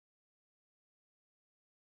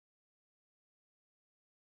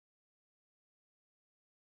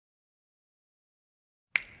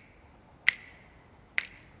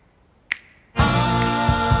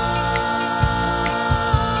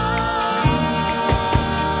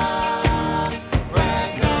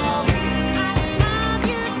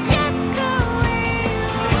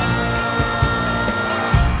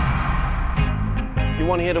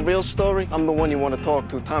hear the real story? I'm the one you want to talk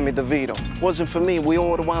to, Tommy DeVito. Wasn't for me, we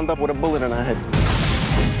all would have wound up with a bullet in our head.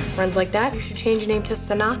 Friends like that, you should change your name to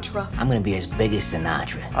Sinatra. I'm gonna be as big as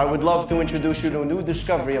Sinatra. I would love to introduce you to a new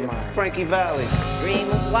discovery of mine, Frankie Valli.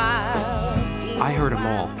 I heard them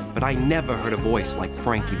all, but I never heard a voice like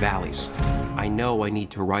Frankie Valli's. I know I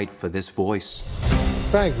need to write for this voice.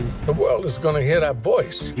 Frankie, the world is gonna hear that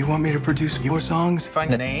voice. You want me to produce your songs?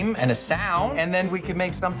 Find a name and a sound, and then we can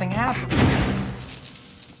make something happen.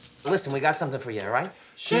 Listen, we got something for you, all right?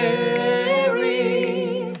 Sherry.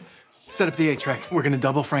 Set up the 8-track. We're gonna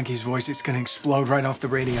double Frankie's voice. It's gonna explode right off the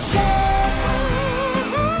radio. Is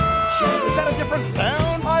that a different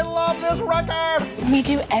sound? I love this record! We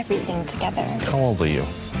do everything together. How old are you?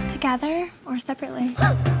 Together or separately?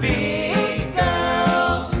 Big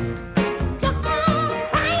girls. You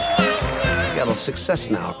got a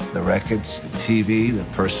success now. The records, the TV, the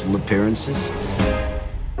personal appearances.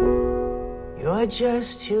 You're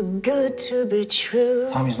just too good to be true.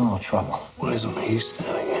 Tommy's in a little trouble. What is it he's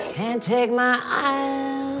doing? Can't take my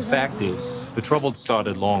eyes. The fact is, the trouble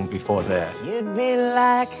started long before that. You'd be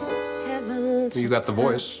like heaven. You got the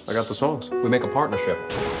voice, I got the songs. We make a partnership.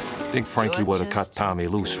 I think Frankie would have cut Tommy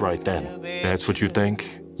loose right then. That's what you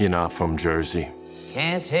think? You're not from Jersey.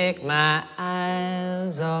 Can't take my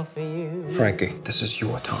eyes off of you. Frankie, this is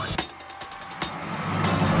your time.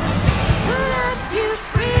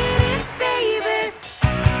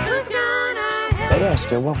 They asked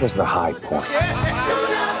her what was the high point.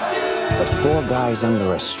 But 4 guys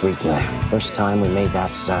under a street lamp. First time we made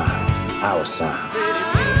that sound, our sound,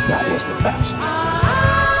 that was the best.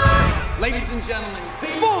 Ladies and gentlemen,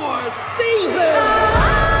 4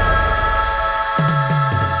 seasons!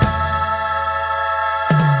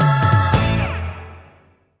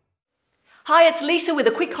 Hi, it's Lisa with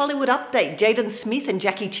a quick Hollywood update. Jaden Smith and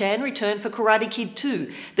Jackie Chan return for Karate Kid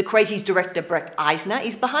 2. The Crazies director Brett Eisner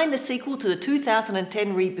is behind the sequel to the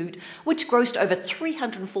 2010 reboot, which grossed over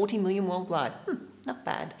 $340 million worldwide. Not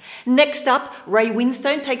bad. Next up, Ray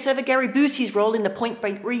Winstone takes over Gary Busey's role in the Point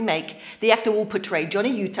Break remake. The actor will portray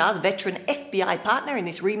Johnny Utah's veteran FBI partner in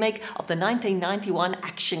this remake of the 1991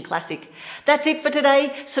 action classic. That's it for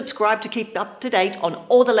today. Subscribe to keep up to date on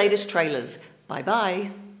all the latest trailers.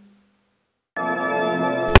 Bye-bye.